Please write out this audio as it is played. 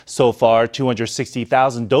So far,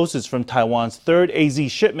 260,000 doses from Taiwan's third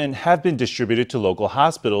AZ shipment have been distributed to local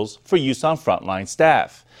hospitals for use on frontline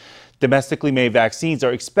staff. Domestically made vaccines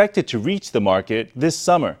are expected to reach the market this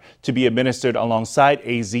summer to be administered alongside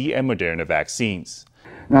AZ and Moderna vaccines.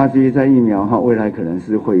 那至于在疫苗未来可能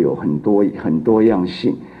是会有很多样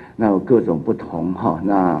性，那有各种不同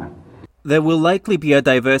那。 There will likely be a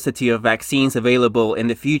diversity of vaccines available in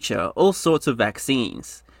the future, all sorts of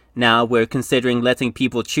vaccines. Now we're considering letting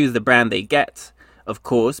people choose the brand they get. Of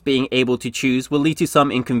course, being able to choose will lead to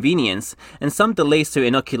some inconvenience and some delays to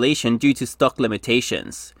inoculation due to stock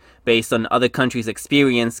limitations. Based on other countries'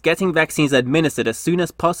 experience, getting vaccines administered as soon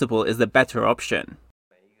as possible is the better option.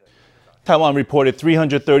 Taiwan reported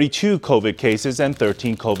 332 COVID cases and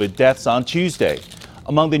 13 COVID deaths on Tuesday.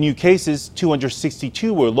 Among the new cases,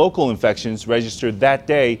 262 were local infections registered that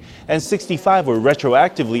day, and 65 were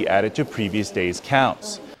retroactively added to previous days'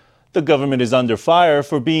 counts. The government is under fire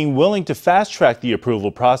for being willing to fast-track the approval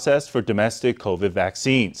process for domestic COVID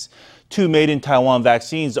vaccines. 2 made-in-Taiwan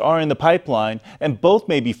vaccines are in the pipeline, and both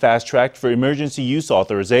may be fast-tracked for emergency use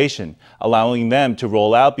authorization, allowing them to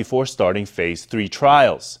roll out before starting Phase 3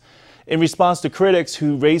 trials. In response to critics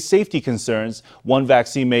who raised safety concerns, one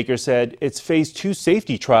vaccine maker said its Phase 2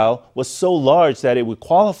 safety trial was so large that it would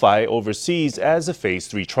qualify overseas as a Phase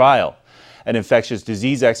 3 trial. An infectious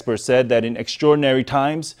disease expert said that in extraordinary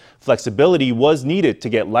times, flexibility was needed to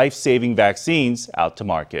get life-saving vaccines out to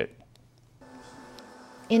market.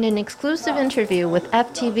 In an exclusive interview with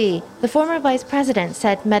FTV, the former vice president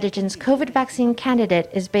said Medigen's COVID vaccine candidate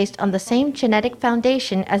is based on the same genetic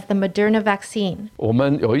foundation as the Moderna vaccine.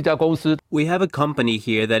 We have a company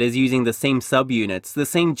here that is using the same subunits, the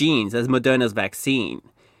same genes as Moderna's vaccine.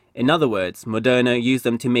 In other words, Moderna used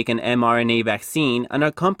them to make an mRNA vaccine, and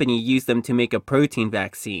our company used them to make a protein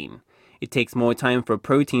vaccine. It takes more time for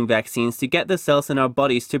protein vaccines to get the cells in our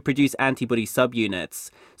bodies to produce antibody subunits,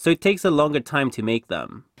 so it takes a longer time to make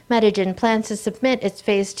them. Medigen plans to submit its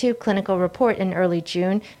Phase 2 clinical report in early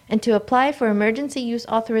June and to apply for emergency use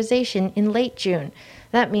authorization in late June.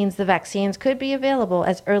 That means the vaccines could be available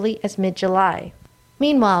as early as mid-July.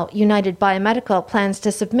 Meanwhile, United Biomedical plans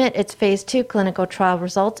to submit its Phase 2 clinical trial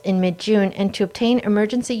results in mid-June and to obtain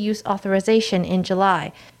emergency use authorization in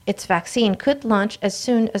July. Its vaccine could launch as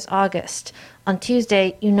soon as August. On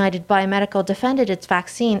Tuesday, United Biomedical defended its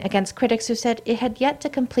vaccine against critics who said it had yet to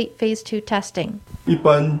complete Phase 2 testing.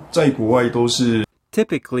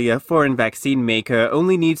 Typically, a foreign vaccine maker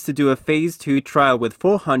only needs to do a Phase 2 trial with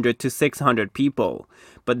 400 to 600 people.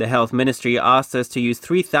 But the Health Ministry asked us to use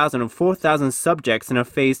 3,000 or 4,000 subjects in our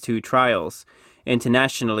Phase 2 trials.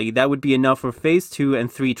 Internationally, that would be enough for Phase 2 and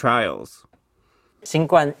 3 trials.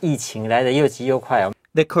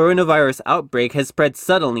 The coronavirus outbreak has spread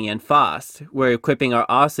suddenly and fast. We're equipping our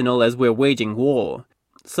arsenal as we're waging war.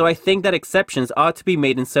 So I think that exceptions are to be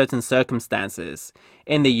made in certain circumstances.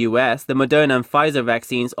 In the US, the Moderna and Pfizer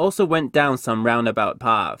vaccines also went down some roundabout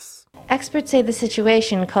paths. Experts say the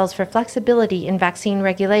situation calls for flexibility in vaccine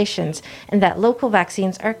regulations and that local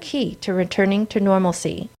vaccines are key to returning to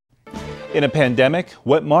normalcy. In a pandemic,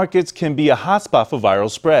 wet markets can be a hotspot for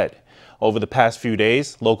viral spread. Over the past few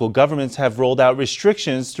days, local governments have rolled out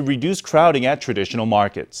restrictions to reduce crowding at traditional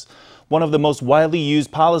markets. One of the most widely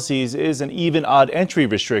used policies is an even-odd entry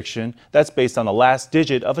restriction that's based on the last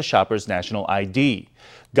digit of a shopper's national ID.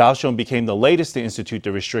 Kaohsiung became the latest to institute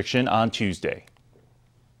the restriction on Tuesday.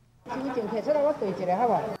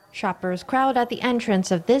 Shoppers crowd at the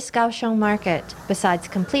entrance of this Kaohsiung market. Besides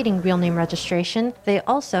completing real name registration, they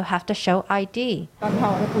also have to show ID.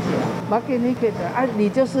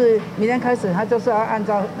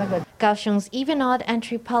 Kaohsiung's even-odd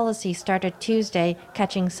entry policy started Tuesday,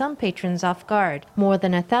 catching some patrons off guard. More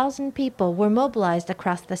than 1,000 people were mobilized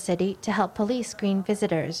across the city to help police screen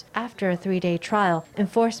visitors. After a 3-day trial,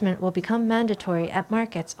 enforcement will become mandatory at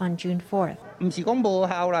markets on June 4th.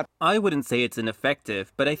 I wouldn't say it's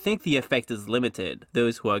ineffective, but I think the effect is limited.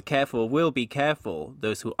 Those who are careful will be careful.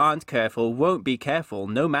 Those who aren't careful won't be careful,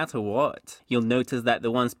 no matter what. You'll notice that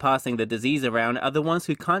the ones passing the disease around are the ones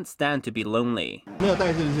who can't stand to be lonely.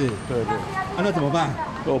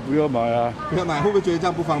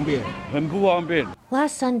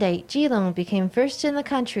 Last Sunday, Keelung became first in the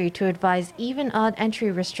country to advise even-odd entry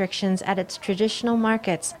restrictions at its traditional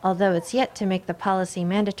markets, although it's yet to make the policy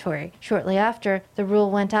mandatory. Shortly after, the rule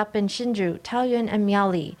went up in Hsinchu, Taoyuan, and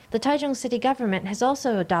Miaoli. The Taichung city government has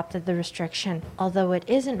also adopted the restriction, although it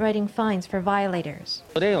isn't writing fines for violators.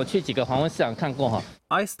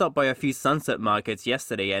 I stopped by a few sunset markets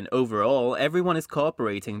yesterday and overall, everyone is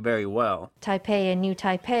cooperating very well. Taipei and New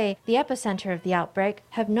Taipei, the epicenter of the outbreak,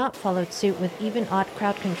 have not followed suit with even odd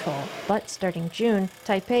crowd control. But starting June,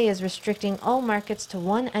 Taipei is restricting all markets to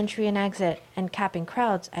one entry and exit and capping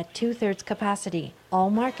crowds at 2/3 capacity. All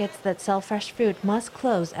markets that sell fresh fruit must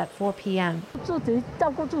close at 4 p.m.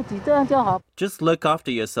 Just look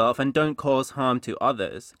after yourself and don't cause harm to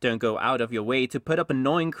others. Don't go out of your way to put up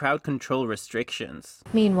annoying crowd control restrictions.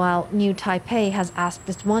 Meanwhile, New Taipei has asked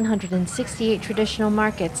its 168 traditional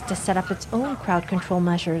markets to set up its own crowd control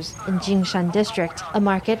measures. In Jingshan District, a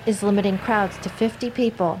market is limiting crowds to 50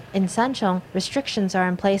 people. In Sanchong, restrictions are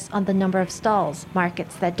in place on the number of stalls.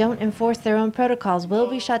 Markets that don't enforce their own protocols will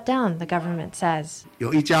be shut down, the government says.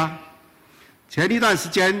 有一家前一段时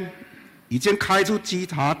间已经开出稽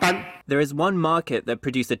查单。 There is one market that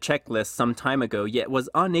produced a checklist some time ago yet was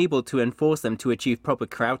unable to enforce them to achieve proper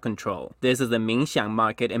crowd control. This is the Mingxiang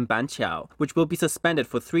market in Banqiao, which will be suspended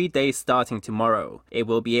for 3 days starting tomorrow. It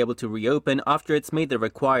will be able to reopen after it's made the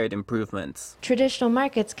required improvements. Traditional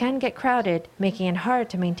markets can get crowded, making it hard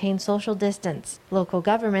to maintain social distance. Local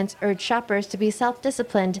governments urge shoppers to be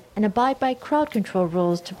self-disciplined and abide by crowd control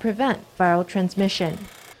rules to prevent viral transmission.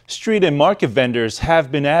 Street and market vendors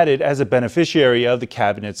have been added as a beneficiary of the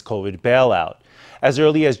cabinet's COVID bailout. As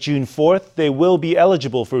early as June 4th, they will be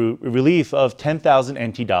eligible for relief of 10,000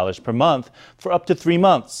 NT dollars per month for up to 3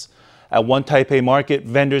 months. At one Taipei market,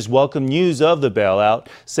 vendors welcome news of the bailout,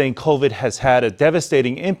 saying COVID has had a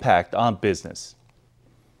devastating impact on business.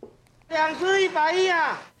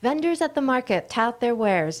 Vendors at the market tout their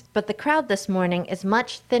wares, but the crowd this morning is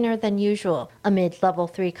much thinner than usual. Amid level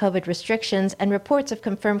 3 COVID restrictions and reports of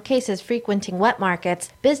confirmed cases frequenting wet markets,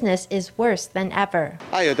 business is worse than ever.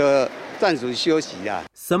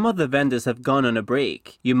 Some of the vendors have gone on a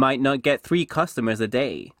break. You might not get 3 customers a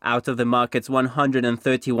day. Out of the market's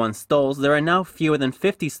 131 stalls, there are now fewer than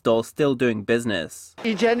 50 stalls still doing business.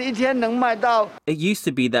 It used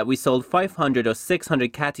to be that we sold 500 or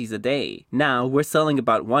 600 catties a day. Now we're selling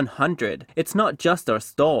about 100. It's not just our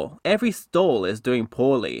stall. Every stall is doing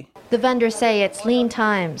poorly. The vendors say it's lean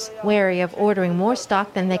times. Wary of ordering more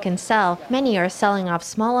stock than they can sell, many are selling off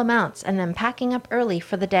small amounts and then packing up early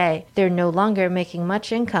for the day. They're no longer making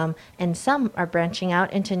much income, and some are branching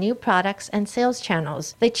out into new products and sales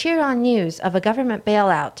channels. They cheer on news of a government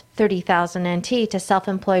bailout, 30,000 NT to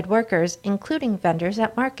self-employed workers, including vendors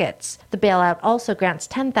at markets. The bailout also grants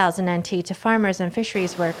 10,000 NT to farmers and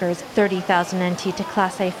fisheries workers, 30,000 NT to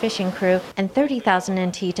Class A fishing crew, and 30,000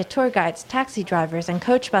 NT to tour guides, taxi drivers, and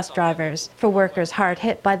coach bus drivers. For workers hard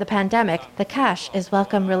hit by the pandemic, the cash is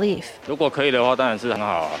welcome relief.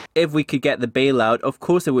 If we could get the bailout, of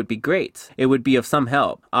course it would be great. It would be of some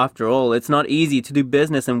help. After all, it's not easy to do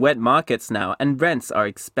business in wet markets now, and rents are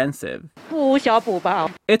expensive.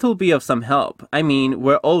 It'll be of some help. I mean,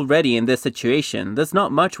 we're already in this situation. There's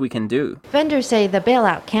not much we can do. Vendors say the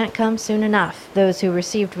bailout can't come soon enough. Those who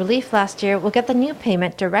received relief last year will get the new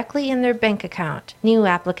payment directly in their bank account. New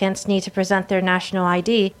applicants need to present their national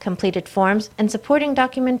ID, completed forms, and supporting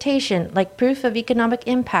documentation like proof of economic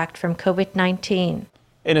impact from COVID-19.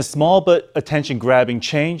 In a small but attention-grabbing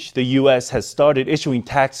change, the U.S. has started issuing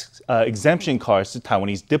tax exemption cards to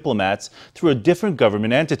Taiwanese diplomats through a different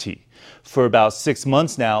government entity. For about 6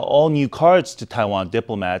 months now, all new cards to Taiwan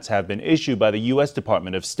diplomats have been issued by the U.S.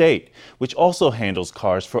 Department of State, which also handles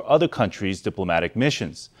cards for other countries' diplomatic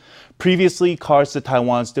missions. Previously, cards to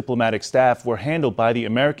Taiwan's diplomatic staff were handled by the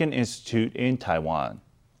American Institute in Taiwan.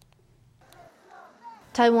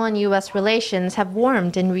 Taiwan-U.S. relations have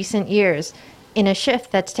warmed in recent years. In a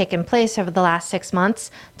shift that's taken place over the last 6 months,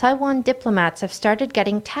 Taiwan diplomats have started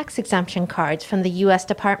getting tax exemption cards from the U.S.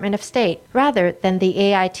 Department of State rather than the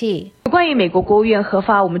AIT.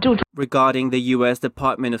 Regarding the U.S.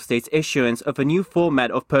 Department of State's issuance of a new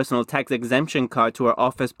format of personal tax exemption card to our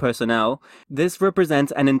office personnel, this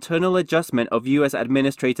represents an internal adjustment of U.S.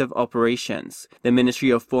 administrative operations. The Ministry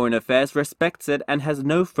of Foreign Affairs respects it and has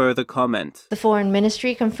no further comment. The Foreign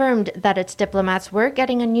Ministry confirmed that its diplomats were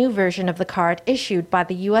getting a new version of the card issued by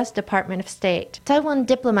the U.S. Department of State. Taiwan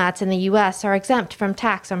diplomats in the U.S. are exempt from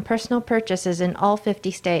tax on personal purchases in all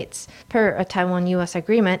 50 states. Per a Taiwan-U.S.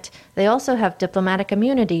 agreement, they also have diplomatic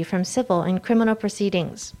immunity from civil and criminal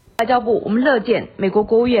proceedings.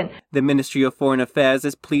 The Ministry of Foreign Affairs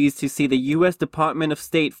is pleased to see the U.S. Department of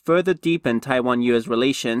State further deepen Taiwan-U.S.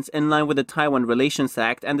 relations in line with the Taiwan Relations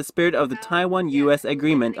Act and the spirit of the Taiwan-U.S.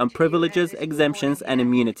 Agreement on Privileges, Exemptions, and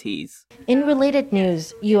Immunities. In related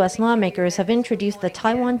news, U.S. lawmakers have introduced the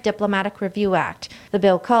Taiwan Diplomatic Review Act. The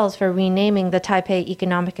bill calls for renaming the Taipei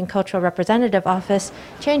Economic and Cultural Representative Office,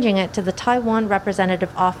 changing it to the Taiwan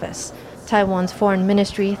Representative Office. Taiwan's foreign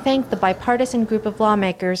ministry thanked the bipartisan group of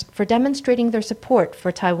lawmakers for demonstrating their support for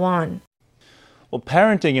Taiwan. Well,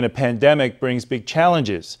 parenting in a pandemic brings big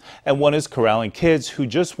challenges, and one is corralling kids who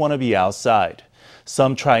just want to be outside.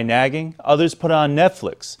 Some try nagging, others put on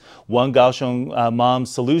Netflix. One Kaohsiung mom's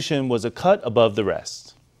solution was a cut above the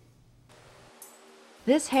rest.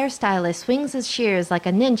 This hairstylist swings his shears like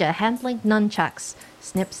a ninja handling nunchucks.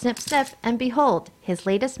 Snip, snip, snip, and behold, his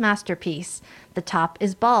latest masterpiece. The top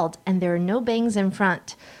is bald, and there are no bangs in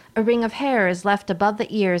front. A ring of hair is left above the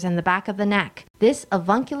ears and the back of the neck. This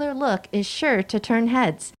avuncular look is sure to turn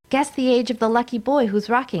heads. Guess the age of the lucky boy who's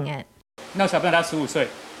rocking it.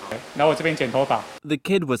 The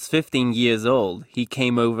kid was 15 years old. He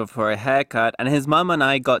came over for a haircut and his mum and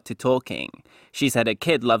I got to talking. She said her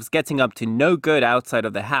kid loves getting up to no good outside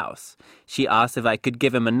of the house. She asked if I could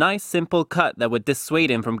give him a nice simple cut that would dissuade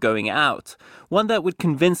him from going out, one that would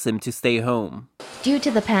convince him to stay home. Due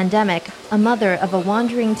to the pandemic, a mother of a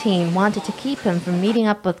wandering teen wanted to keep him from meeting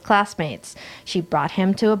up with classmates. She brought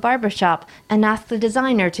him to a barbershop and asked the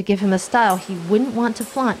designer to give him a style he wouldn't want to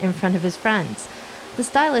flaunt in front of his friends. The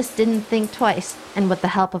stylist didn't think twice, and with the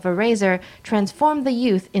help of a razor, transformed the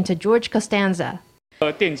youth into George Costanza.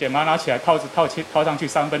 I picked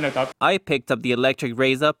up the electric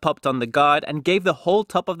razor, popped on the guard, and gave the whole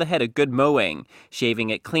top of the head a good mowing, shaving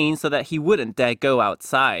it clean so that he wouldn't dare go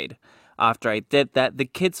outside. After I did that, the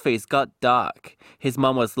kid's face got dark. His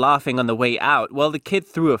mom was laughing on the way out while the kid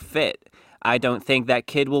threw a fit. I don't think that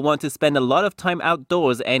kid will want to spend a lot of time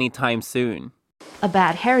outdoors anytime soon. A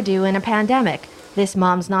bad hairdo in a pandemic. This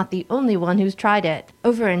mom's not the only one who's tried it.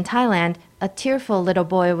 Over in Thailand, a tearful little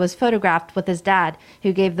boy was photographed with his dad,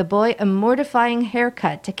 who gave the boy a mortifying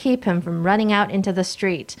haircut to keep him from running out into the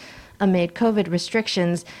street. Amid COVID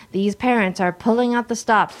restrictions, these parents are pulling out the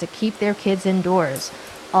stops to keep their kids indoors.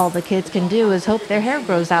 All the kids can do is hope their hair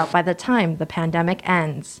grows out by the time the pandemic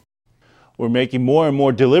ends. We're making more and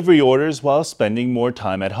more delivery orders while spending more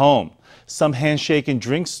time at home. Some handshake and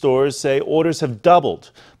drink stores say orders have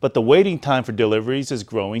doubled, but the waiting time for deliveries is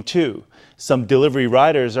growing too. Some delivery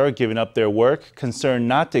riders are giving up their work, concerned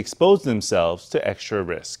not to expose themselves to extra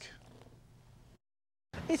risk.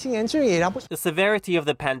 The severity of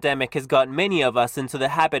the pandemic has got many of us into the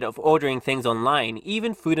habit of ordering things online,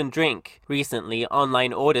 even food and drink. Recently,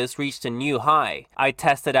 online orders reached a new high. I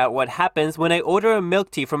tested out what happens when I order a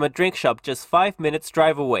milk tea from a drink shop just 5 minutes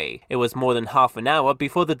drive away. It was more than half an hour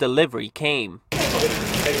before the delivery came.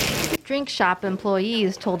 Drink shop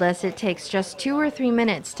employees told us it takes just 2 or 3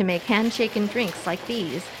 minutes to make handshake drinks like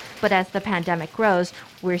these. But as the pandemic grows,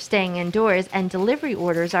 we're staying indoors and delivery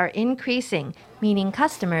orders are increasing, meaning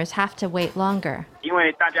customers have to wait longer.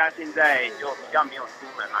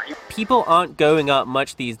 People aren't going out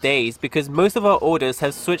much these days because most of our orders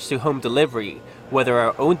have switched to home delivery, whether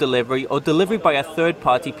our own delivery or delivery by a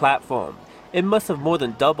third-party platform. It must have more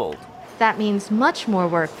than doubled. That means much more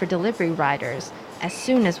work for delivery riders. As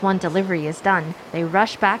soon as one delivery is done, they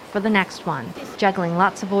rush back for the next one. Juggling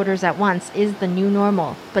lots of orders at once is the new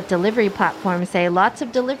normal, but delivery platforms say lots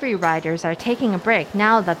of delivery riders are taking a break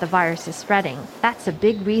now that the virus is spreading. That's a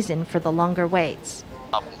big reason for the longer waits.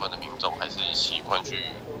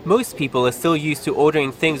 Most people are still used to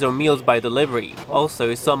ordering things or meals by delivery.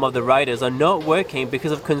 Also, some of the riders are not working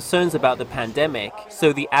because of concerns about the pandemic,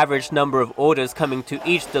 so the average number of orders coming to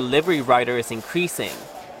each delivery rider is increasing.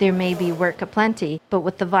 There may be work aplenty, but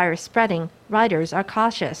with the virus spreading, riders are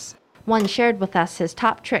cautious. One shared with us his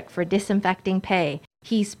top trick for disinfecting pay.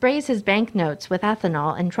 He sprays his banknotes with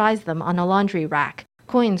ethanol and tries them on a laundry rack.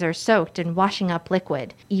 Coins are soaked in washing up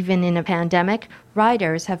liquid. Even in a pandemic,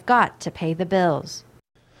 riders have got to pay the bills.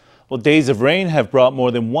 Well, days of rain have brought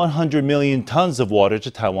more than 100 million tons of water to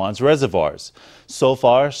Taiwan's reservoirs. So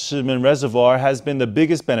far, Shimen Reservoir has been the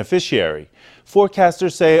biggest beneficiary.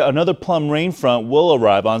 Forecasters say another plum rain front will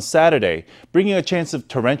arrive on Saturday, bringing a chance of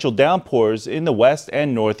torrential downpours in the west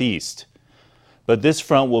and northeast. But this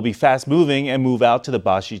front will be fast-moving and move out to the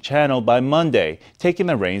Bashi Channel by Monday, taking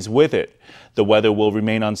the rains with it. The weather will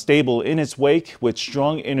remain unstable in its wake, with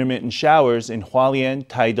strong intermittent showers in Hualien,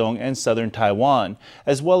 Taidong, and southern Taiwan,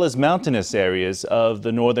 as well as mountainous areas of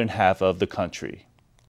the northern half of the country.